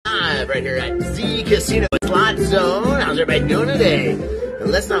live right here at Z Casino Slot Zone. How's everybody doing today?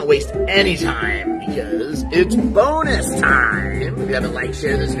 And let's not waste any time because it's bonus time. If you haven't liked,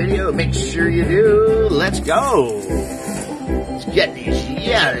 share this video, make sure you do. Let's go. Let's get these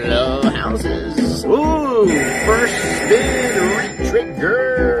yellow houses. Ooh, first spin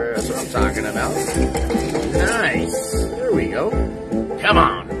re-trigger. That's what I'm talking about. Nice. There we go. Come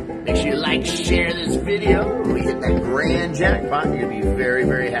on. Make sure you like, share this video. We hit that grand jackpot. You're going to be very,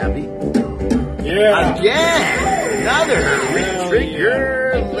 very happy. Yeah. Again. Another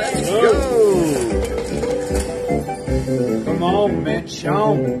re-trigger. Yeah. Let's go. Come on, man.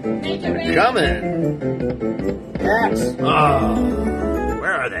 Show. Coming. Yes. Oh,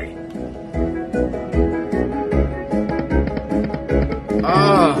 where are they?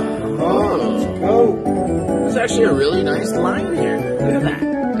 Let's go. There's actually a really nice line here. Look at that.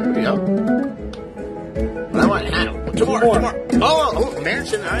 There we go. But I want two more. Oh,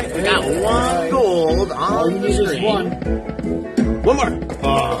 mansion. All right. We got one gold on the screen. One more.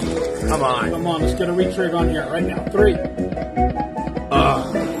 Oh, come on. Come on. Let's get a retrig on here right now. 3.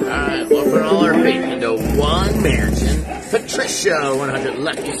 All right. We'll put all our faith into one mansion. Patricia, 100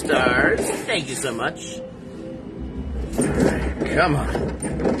 lucky stars. Thank you so much. All right. Come on.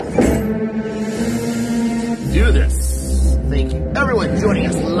 Do this. Thank you. Everyone joining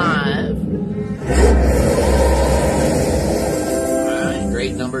us live. Alright,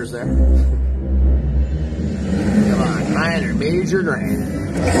 great numbers there. Come on, minor, major, grand.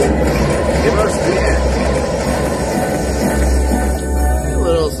 Give us the end. A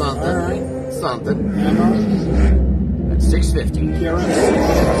little something. Right. Something. That's 650. Karen.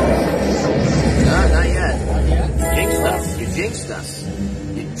 No, not yet. Not yet. Jinxed us. You jinxed us.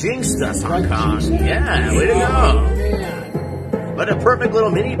 You jinxed us, Hong Right, Kong. jinxed. Yeah, way to go. Man. What a perfect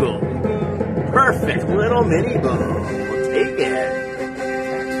little mini boom. Perfect little mini boom. We'll take it.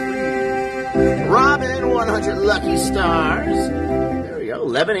 Robin, 100 lucky stars. There we go,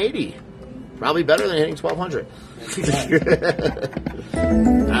 1180. Probably better than hitting 1200.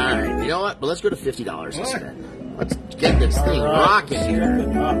 Alright, you know what? But let's go to $50 instead. Let's get this thing rocking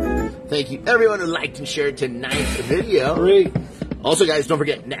here. Thank you everyone who liked and shared tonight's video. 3. Also, guys, don't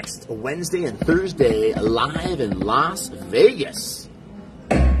forget, next Wednesday and Thursday, live in Las Vegas.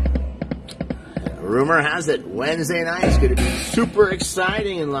 Rumor has it, Wednesday night is going to be super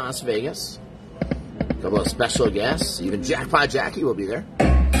exciting in Las Vegas. A couple of special guests. Even Jackpot Jackie will be there.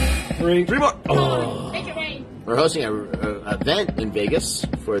 3 more. Oh. We're hosting an event in Vegas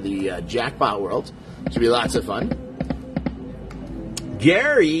for the Jackpot World. It's going to be lots of fun.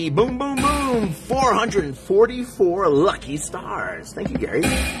 Gary, boom, boom, boom, 444 lucky stars. Thank you, Gary.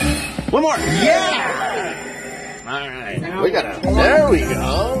 One more. Yeah! All right. There we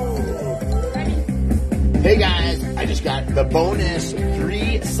go. Hey, guys, I just got the bonus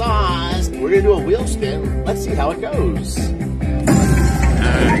 3 saws. We're going to do a wheel spin. Let's see how it goes. All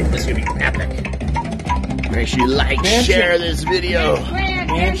right, this is going to be epic. Make sure you like, share this video.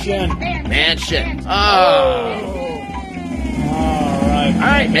 Mansion. Oh. All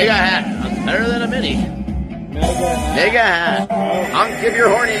right, mega hat. Better than a mini. Mega hat. Honk if you're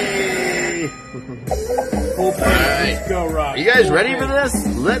horny. All right. Let's go, Rock. You guys ready for this?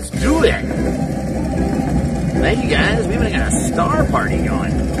 Let's do it. Thank you, guys. We even got a star party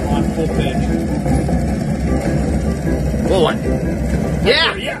going. On full pitch. Full one.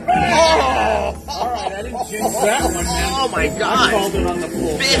 Yeah. Oh. All right, I didn't jinx that one, man. Oh, my God. I called it on the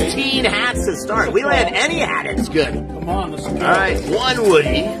full 15 hats to start. We land any hat. It's good. Come on, let's go. All right, one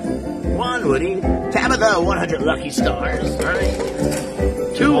Woody. Tabitha, 100 lucky stars. All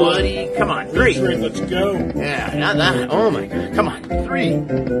right. 2 Woody. Come on, 3. Let's go. Yeah, not that. Oh my God. Come on, 3.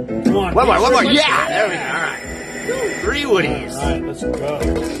 Come on. One more. Yeah, there we go. All right. 3 Woodies. All right, let's go.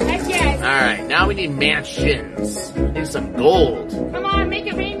 All right, now we need mansions. We need some gold. Come on, make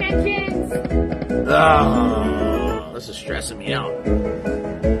it rain, mansions. Oh, this is stressing me out.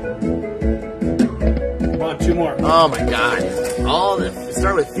 Come on, 2 more. Oh my God.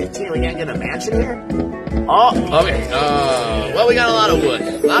 Start with 15. We can't get a mansion here? Oh, okay. Well, we got a lot of wood.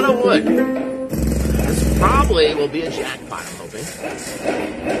 This probably will be a jackpot, I'm hoping.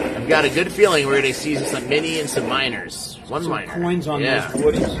 I've got a good feeling we're going to see some mini and some minors. One minor. Coins on yeah. those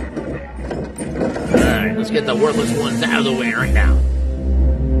woodies. All right, let's get the worthless ones out of the way right now.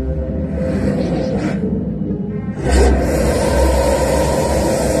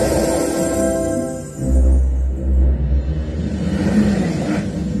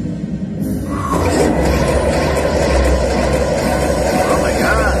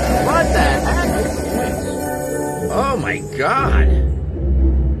 God.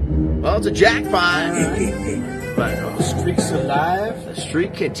 Well, it's a jackpot. But streak's alive. live. The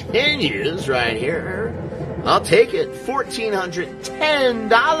streak continues right here. I'll take it.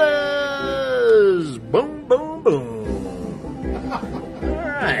 $1,410. Boom, boom, boom. All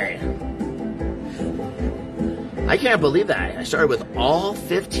right. I can't believe that. I started with all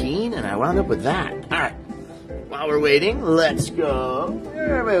 15 and I wound up with that. All right. While we're waiting, let's go.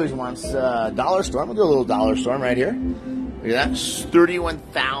 Everybody always wants Dollar Storm. We'll do a little Dollar Storm right here. Look at that.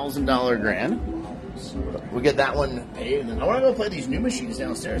 $31,000 grand. We'll get that one paid. And I want to go play these new machines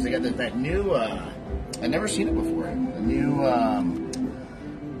downstairs. They got that new, I've never seen it before. The new, I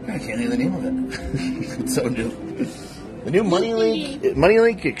can't think of the name of it. It's so new. The new Money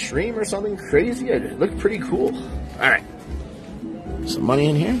Link Extreme or something crazy. It looked pretty cool. All right. Some money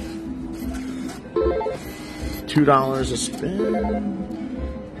in here. $2 a spin.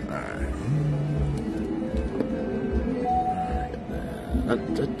 All right.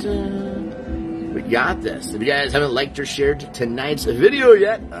 We got this. If you guys haven't liked or shared tonight's video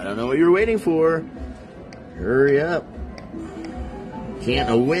yet, I don't know what you're waiting for. Hurry up.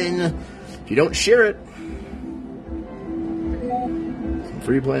 Can't win if you don't share it. Some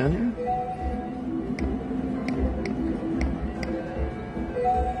free play on here.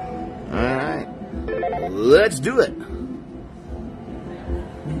 All right. Let's do it.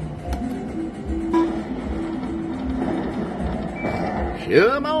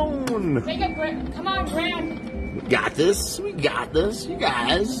 Come on. Come on, Graham. We got this. We got this. You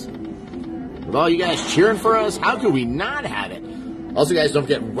guys. With all you guys cheering for us, how could we not have it? Also, guys, don't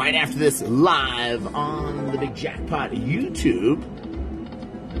forget, right after this, live on the Big Jackpot YouTube.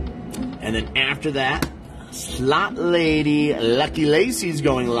 And then after that, Slot Lady Lucky Lacey's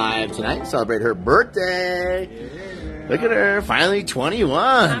going live tonight. Celebrate her birthday. Look at her, finally 21.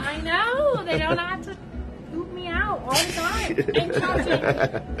 I know. They don't have to poop me out all the time. And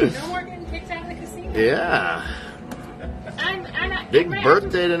counting. No more getting kicked out of the casino. Yeah. Big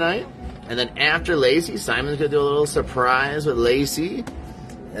birthday tonight. And then after Lacey, Simon's going to do a little surprise with Lacey.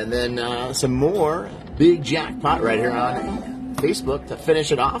 And then some more Big Jackpot right here on Facebook to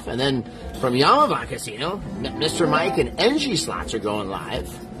finish it off. And then from Yamava Casino, Mr. Mike and NG Slots are going live.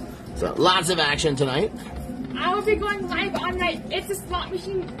 So lots of action tonight. I will be going live on my It's a Slot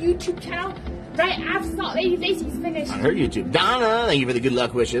Machine YouTube channel right after Slot Lady Lacey's finished. On her YouTube. Donna, thank you for the good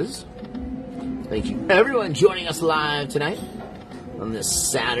luck wishes. Thank you everyone joining us live tonight on this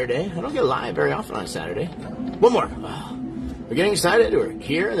Saturday. I don't get live very often on a Saturday. One more. We're getting excited. We're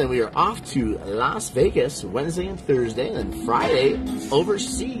here, and then we are off to Las Vegas Wednesday and Thursday, and then Friday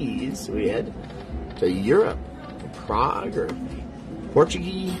overseas. We head to Europe, Prague or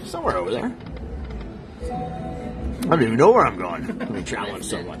Portuguese, somewhere over there. I don't even know where I'm going. I've been traveling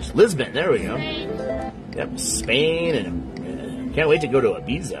so much. Lisbon, there we go. Yep, Spain, and can't wait to go to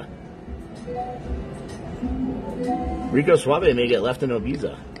Ibiza. Rico Suave may get left in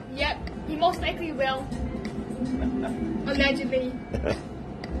Ibiza. Yep, he most likely will. Allegedly.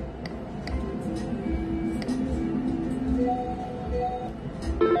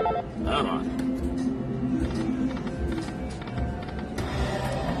 Come on.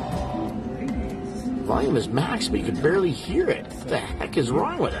 Volume is max, but you can barely hear it. What the heck is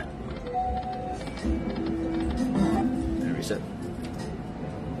wrong with it? There, reset.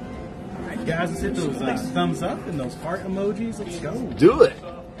 All right, guys, let's hit those thumbs up and those heart emojis. Let's go. Do it.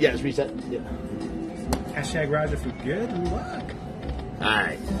 Yeah, it's reset. Yeah. Hashtag Roger for good luck.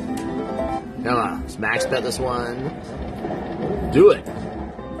 Alright. Come on. Let's max bet this one. Do it.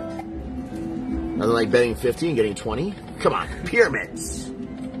 Nothing like betting 50 and getting 20. Come on. Pyramids.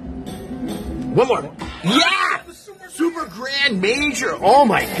 One more. Yeah! Super Grand Major. Oh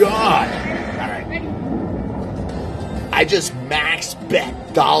my god. Alright. I just max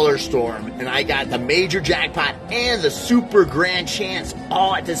bet Dollar Storm and I got the Major Jackpot and the Super Grand Chance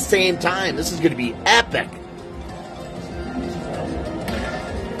all at the same time. This is going to be epic.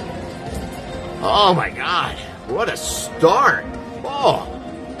 Oh my god. What a start. Oh.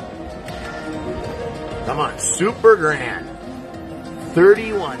 Come on. Super Grand.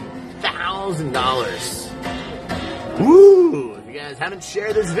 $31,000. Woo! If you guys haven't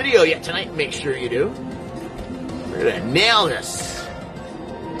shared this video yet tonight, make sure you do. We're gonna nail this.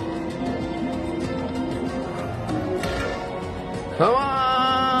 Come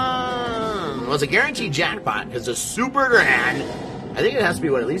on! Well, it's a guaranteed jackpot because it's Super Grand. I think it has to be,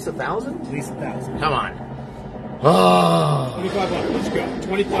 what, at least 1,000? At least 1,000. Come on. Oh. 2,500. Let's go.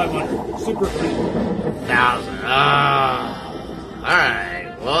 2,500. Super Grand. 1,000. Oh. All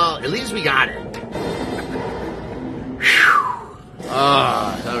right. Well, at least we got it. Whew. Oh,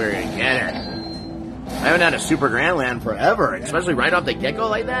 I thought we were going to get it. I haven't had a Super Grand land forever, especially right off the get-go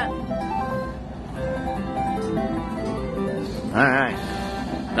like that. right.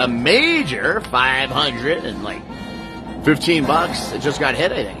 A major 500 and like 15 bucks. It just got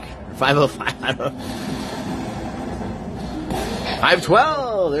hit, I think. 505. I don't know.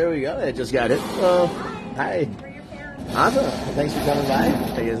 512. There we go. It just got hit. So, hi. Awesome. Thanks for coming by.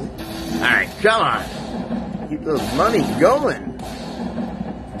 All right, come on. Keep those money going.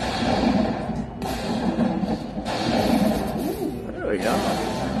 There we go.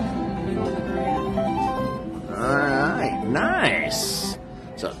 All right, nice.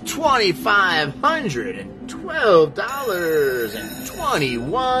 So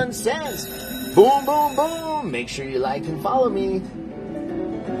 $2,512.21. Boom, boom, boom. Make sure you like and follow me.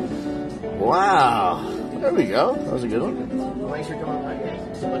 Wow. There we go. That was a good one. Thanks for coming by,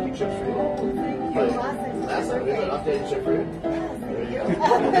 guys. Some lucky chips for you. Last time we had an updated chip for you. There you go.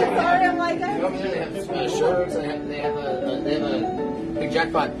 Sorry, I'm like, They have shirts. They have a Big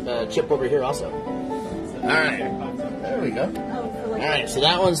Jackpot chip over here also. All right. There we go. All right. So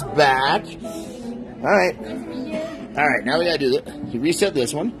that one's back. All right. All right. Now we got to do it. You reset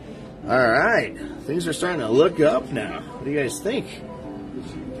this one. All right. Things are starting to look up now. What do you guys think?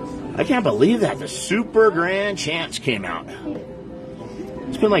 I can't believe that. The Super Grand Champs came out.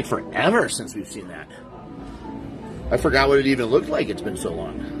 It's been like forever since we've seen that. I forgot what it even looked like. It's been so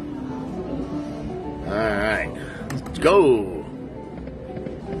long. All right. Let's go.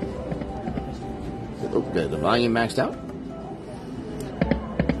 Oh, the volume maxed out.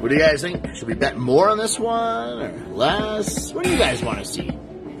 What do you guys think? Should we bet more on this one or less? What do you guys want to see?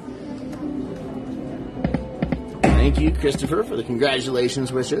 Thank you, Christopher, for the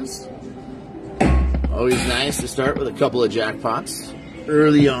congratulations wishes. Always nice to start with a couple of jackpots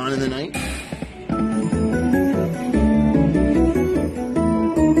early on in the night.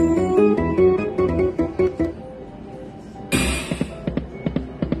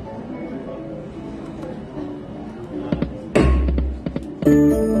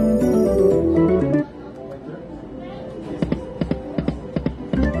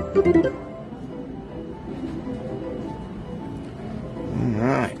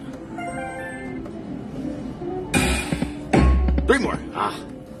 Alright. 3 more.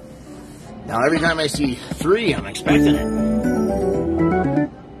 Now every time I see 3, I'm expecting it.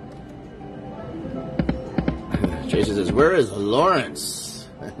 Jason says, where is Lawrence?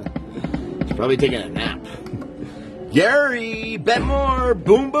 He's probably taking a nap. Gary, bet more.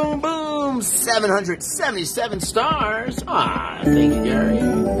 Boom, boom, boom. 777 stars. Thank you, Gary.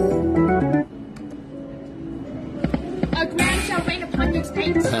 A grand shall rain upon your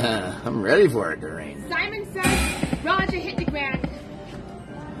state. I'm ready for it to rain. Simon says, Roger hit the grand.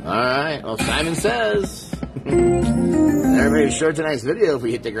 All right. Well, Simon says. Everybody's sure tonight's video, if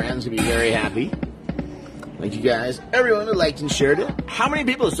we hit the grand, is going to be very happy. Thank you guys. Everyone who liked and shared it. How many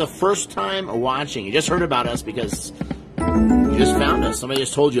people is the first time watching? You just heard about us because you just found us. Somebody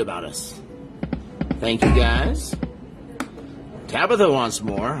just told you about us. Thank you guys. Tabitha wants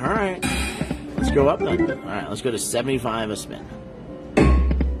more. All right. Let's go up then. All right. Let's go to 75 a spin.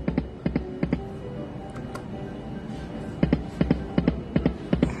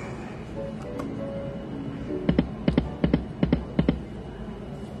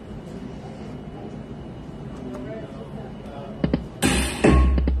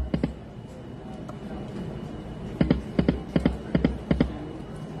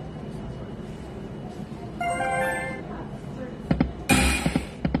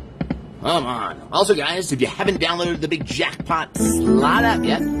 Come on. Also, guys, if you haven't downloaded the Big Jackpot slot app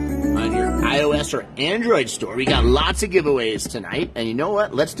yet on your iOS or Android store, we got lots of giveaways tonight. And you know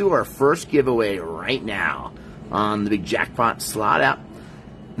what? Let's do our first giveaway right now on the Big Jackpot slot app.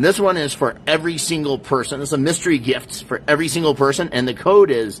 And this one is for every single person. It's a mystery gift for every single person. And the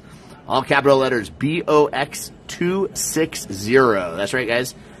code is all capital letters BOX260. That's right,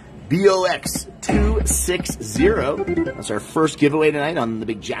 guys. BOX260. That's our first giveaway tonight on the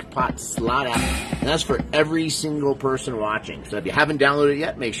Big Jackpot slot app. And that's for every single person watching. So if you haven't downloaded it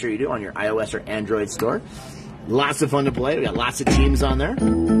yet, make sure you do on your iOS or Android store. Lots of fun to play. We got lots of teams on there.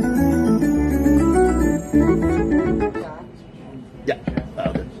 Yeah.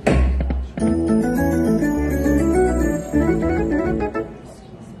 Okay.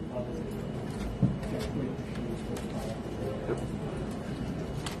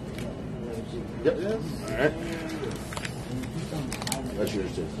 Yep. All right. That's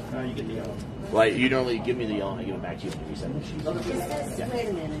yours too. You get the yellow. Well, you normally give me the yellow, I give it back to you when you reset. Yeah. Wait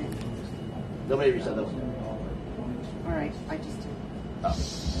a minute. Nobody reset those. All right, I just did.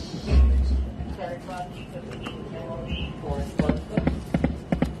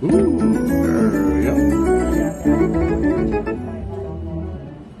 Ooh, there we go.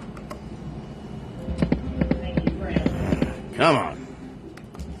 Come on.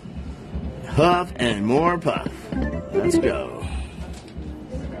 Huff and more puff. Let's go.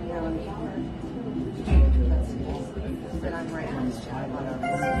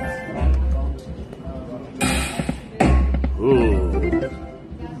 Ooh.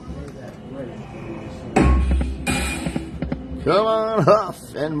 Come on,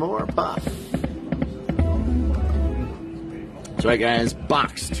 Huff and more puff. That's right, guys.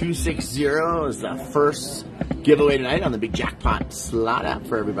 Box 260 is the first giveaway tonight on the Big Jackpot slot app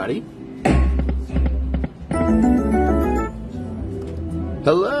for everybody.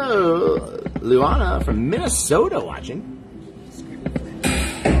 Hello, Luana from Minnesota watching.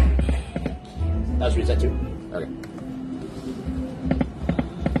 That's reset too? Okay.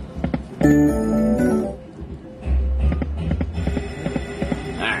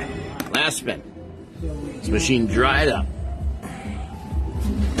 Alright, last spin. This machine dried up.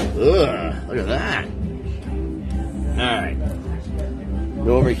 Ugh, look at that. Alright.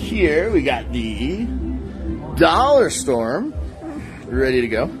 Go over here, we got the Dollar Storm ready to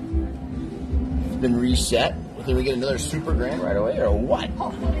go. It's been reset. Think we get another super grand right away or what?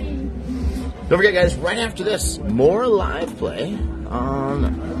 Don't forget, guys, right after this, more live play on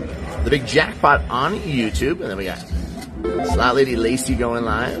the Big Jackpot on YouTube. And then we got Slot Lady Lacey going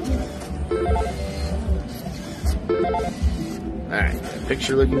live. Alright,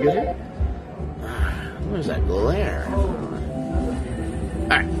 picture looking good here. Where's that glare?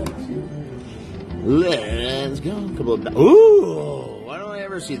 Alright. Let's go. A couple of... Ooh! Why don't I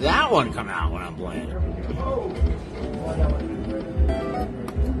ever see that one come out when I'm playing?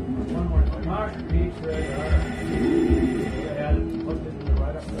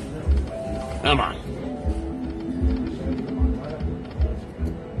 Come on.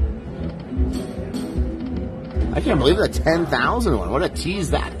 I can't believe the 10,000 one. What a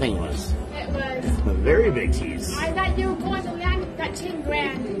tease that thing was. It was. A very big tease. I thought you were going to land that 10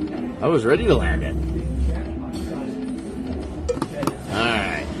 grand. I was ready to land it.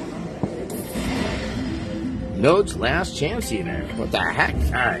 Alright. Node's last chance even. What the heck?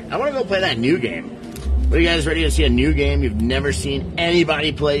 Alright, I want to go play that new game. What, are you guys ready to see a new game you've never seen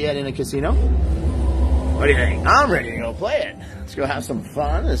anybody play yet in a casino? What do you think? I'm ready to go play it. Let's go have some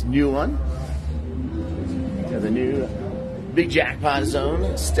fun. This new one. Got the new Big Jackpot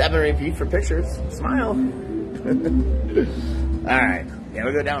zone. Step and repeat for pictures. Smile. Alright. Yeah,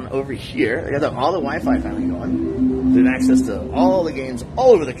 we'll go down over here. They got all the Wi-Fi finally going. They have access to all the games all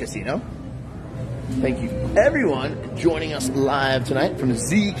over the casino. Thank you, everyone, joining us live tonight from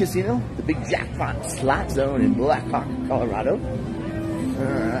Z Casino, the Big Jackpot slot zone in Blackhawk, Colorado.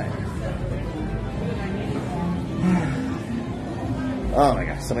 Alright. Oh my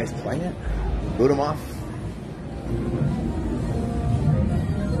gosh, somebody's playing it? Boot them off.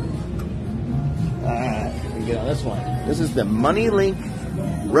 Alright, we get on this one. This is the Money Link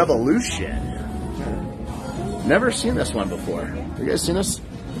Revolution. Never seen this one before. You guys seen this?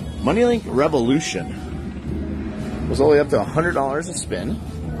 Money Link Revolution. It was all the way up to $100 a spin.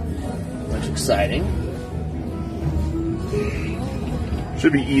 Much exciting.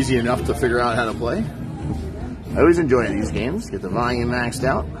 Should be easy enough to figure out how to play. I always enjoy these games. Get the volume maxed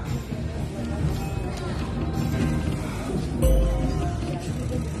out.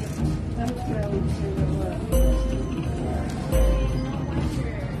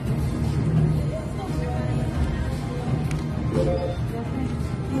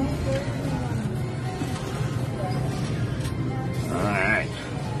 Alright.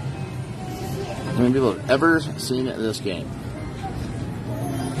 How many people have ever seen this game?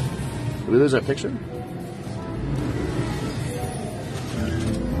 Did we lose our picture?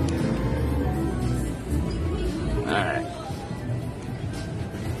 Alright.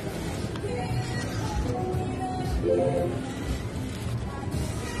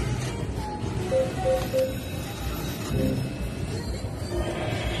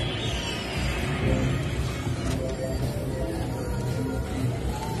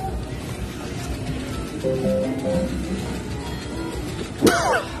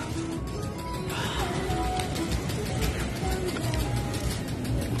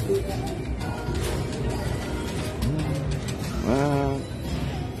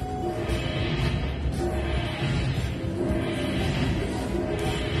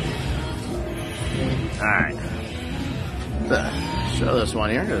 Alright. Show this one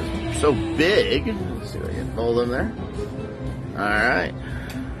here. It's so big. Let's see if I can hold them there. Alright.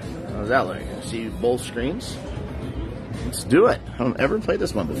 How's that look? See both screens? Let's do it. I haven't ever played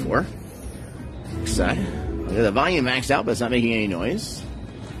this one before. Excited. Okay, the volume maxed out, but it's not making any noise.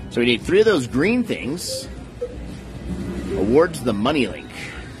 So we need 3 of those green things. Awards the Money Link.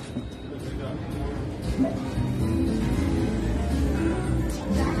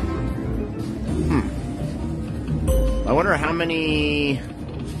 wonder how many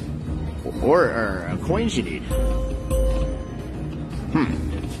coins you need.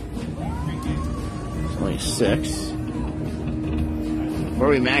 It's only 6. Before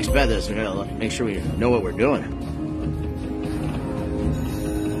we max bet this, we gotta make sure we know what we're doing.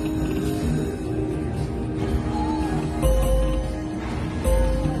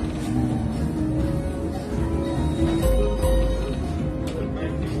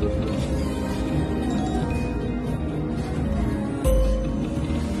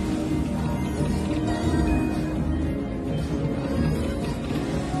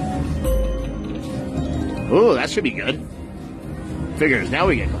 Ooh, that should be good. Figures, now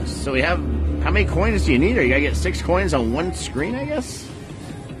we get close. So we have, how many coins do you need? Or you gotta get 6 coins on one screen, I guess?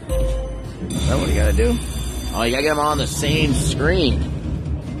 Is that what you gotta do? Oh, you gotta get them all on the same screen.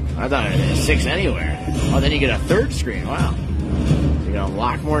 I thought it was 6 anywhere. Oh, then you get a 3rd screen, wow. So you gotta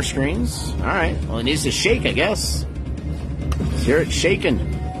unlock more screens? Alright, well it needs to shake, I guess. Let's hear it shaking.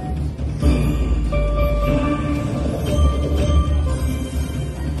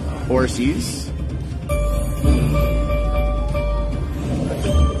 Horsies.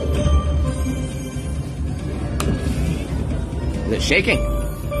 Is it shaking?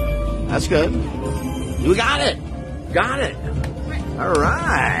 That's good. We got it. Got it. All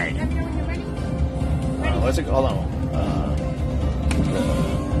right. What's it called?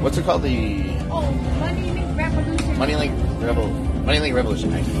 What's it called? The Money Link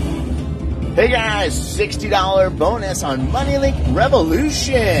Revolution. Hey guys, $60 bonus on Money Link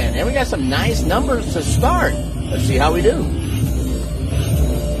Revolution, and we got some nice numbers to start. Let's see how we do.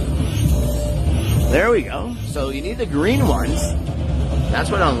 There we go. So you need the green ones. That's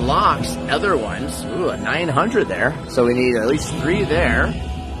what unlocks other ones. Ooh, a 900 there. So we need at least 3 there.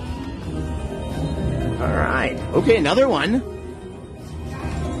 All right. Okay, another one.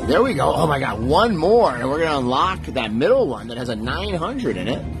 There we go. Oh my God, one more. And we're going to unlock that middle one that has a 900 in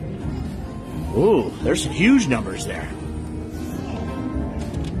it. Ooh, there's some huge numbers there.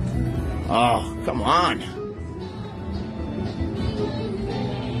 Oh, come on.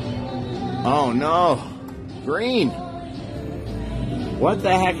 Oh no. Green. What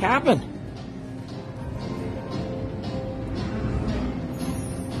the heck happened?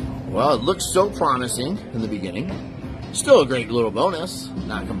 Well, it looked so promising in the beginning. Still a great little bonus.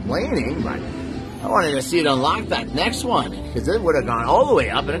 Not complaining, but I wanted to see it unlock that next one, because it would have gone all the way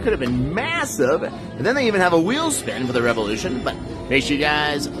up and it could have been massive. And then they even have a wheel spin for the Revolution. But make sure you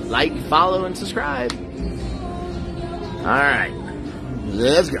guys like, follow, and subscribe. Alright,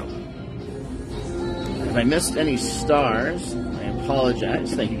 let's go. If I missed any stars, I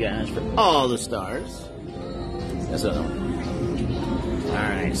apologize. Thank you guys for all the stars. That's another one.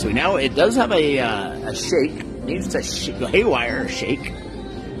 Alright, so now it does have a shake. It needs to go haywire shake.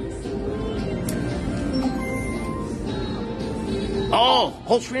 Oh,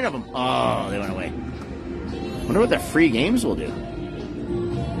 whole screen of them. Oh, they went away. Wonder what the free games will do.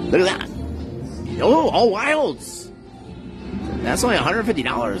 Look at that. Oh, all wilds. That's only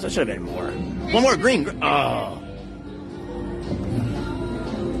 $150. That should have been more. One more green. Oh.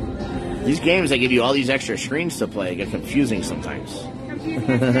 These games that give you all these extra screens to play get confusing sometimes.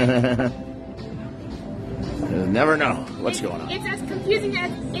 You'll never know what's going on. It's as confusing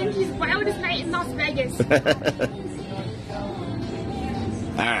as Angie's wildest night in Las Vegas.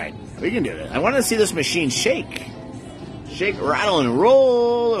 Alright, we can do it. I want to see this machine shake. Shake, rattle, and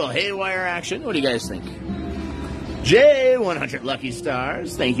roll. A little haywire action. What do you guys think? Jay, 100 lucky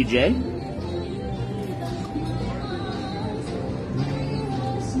stars. Thank you, Jay.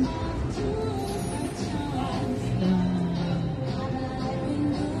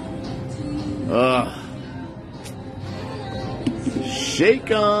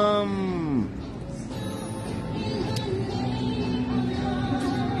 Shake 'em.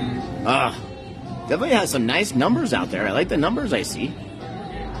 Definitely has some nice numbers out there. I like the numbers I see.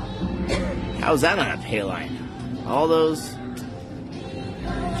 How's that on a pay line? All those.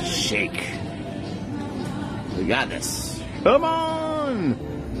 Shake. We got this. Come on!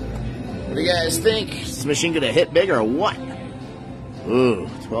 What do you guys think? Is this machine gonna hit big or what? Ooh,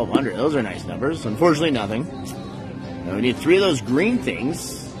 1,200. Those are nice numbers. Unfortunately, nothing. Now we need 3 of those green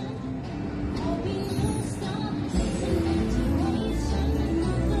things.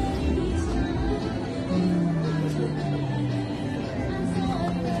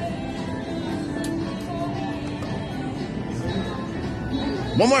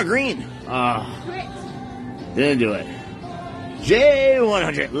 One more green. Didn't do it. Jay,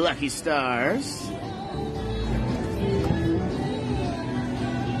 100 lucky stars.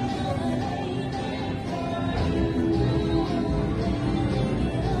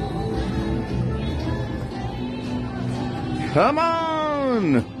 Come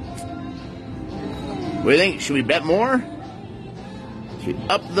on! What do you think? Should we bet more? Should we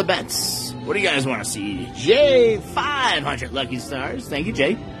up the bets? What do you guys want to see? Jay, 500 lucky stars. Thank you,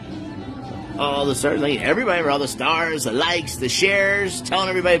 Jay. All the stars. Thank you, everybody, for all the stars, the likes, the shares, telling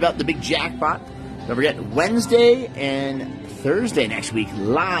everybody about the big jackpot. Don't forget, Wednesday and Thursday next week,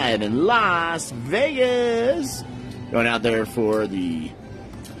 live in Las Vegas. Going out there for the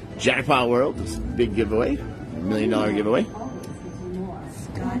Jackpot World, this big giveaway, $1 million giveaway.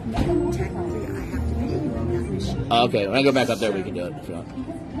 Scott, technically, I have to pay you on that machine. Okay, when I go back up there, we can do it if you want.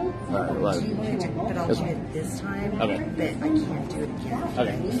 All right, well, But I'll do it this time. Okay. But I can't do it again.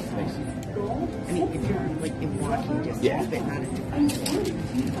 Okay, thanks. I mean, if you're like in walking distance, Yeah. but not a different store,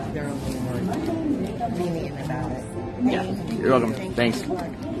 they're a little more lenient about it. Yeah, you're welcome. Thank Thanks. you.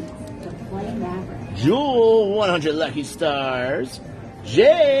 Jewel, 100 lucky stars.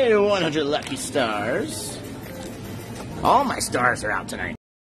 Jay, 100 lucky stars. All my stars are out tonight.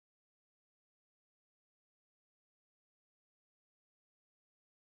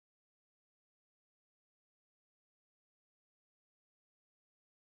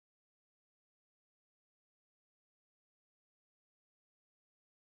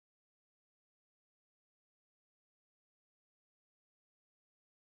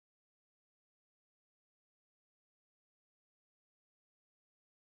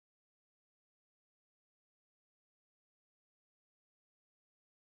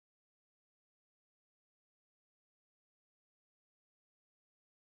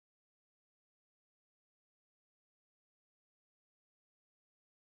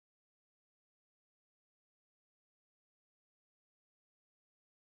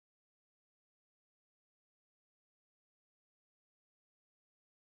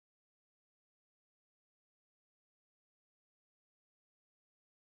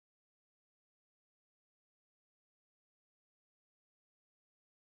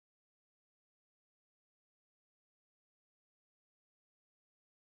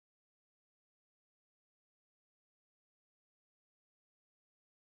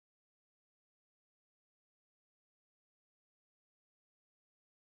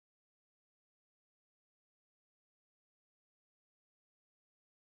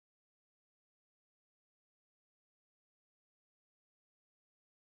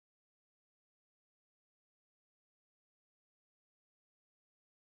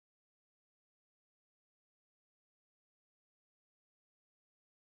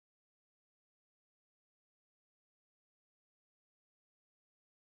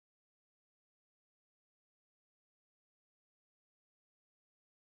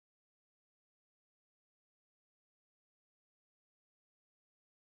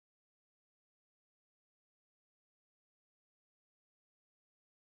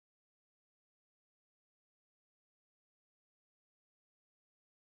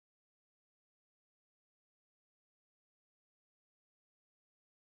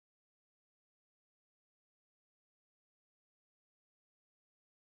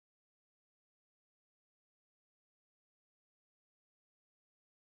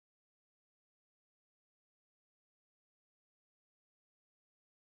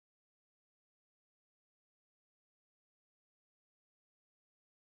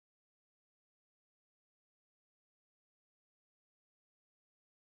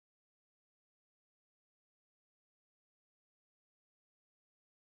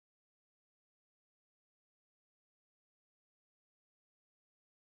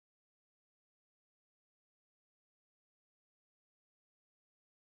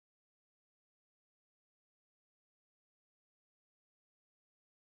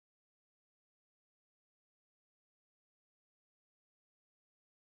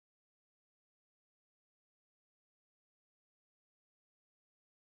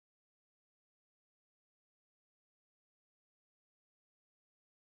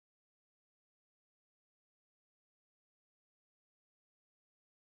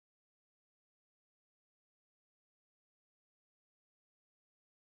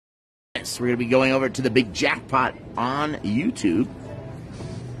 We're going to be going over to the big jackpot on YouTube.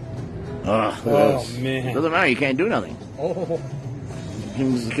 Oh, man. Doesn't matter. You can't do nothing. Oh.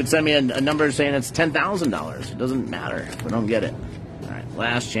 You could send me a number saying it's $10,000. It doesn't matter if I don't get it. All right,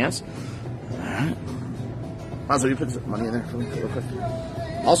 last chance. All right. Also, you put some money in there for me real quick.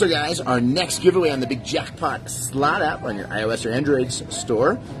 Also, guys, our next giveaway on the Big Jackpot slot app on your iOS or Android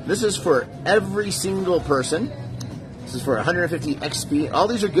store. This is for every single person. This is for 150 XP. All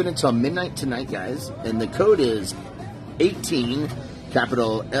these are good until midnight tonight, guys. And the code is 18,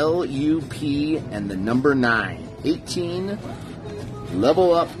 capital L-U-P, and the number 9. 18,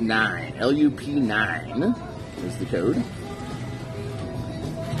 level up 9. L-U-P 9 is the code.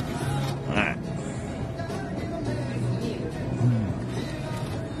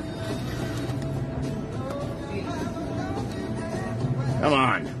 Come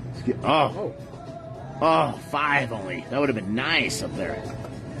on. Let's get, oh, 5 only. That would have been nice up there.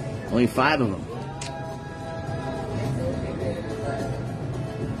 Only 5 of them.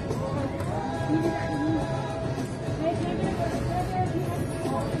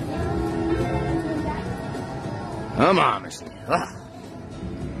 Come on, Miss Lee. Ah.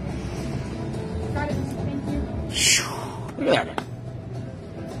 Look at that.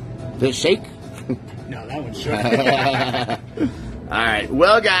 Did it shake? No, that one's short. All right.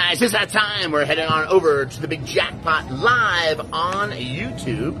 Well, guys, it's that time. We're heading on over to the Big Jackpot live on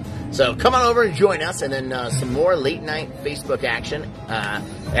YouTube. So come on over and join us, and then some more late night Facebook action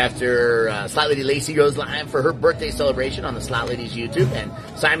after Slot Lady Lacey goes live for her birthday celebration on the Slot Ladies YouTube, and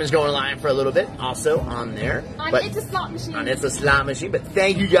Simon's going live for a little bit also on there. It's a slot machine. On It's a Slot Machine. But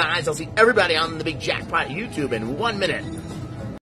thank you guys. I'll see everybody on the Big Jackpot YouTube in 1 minute.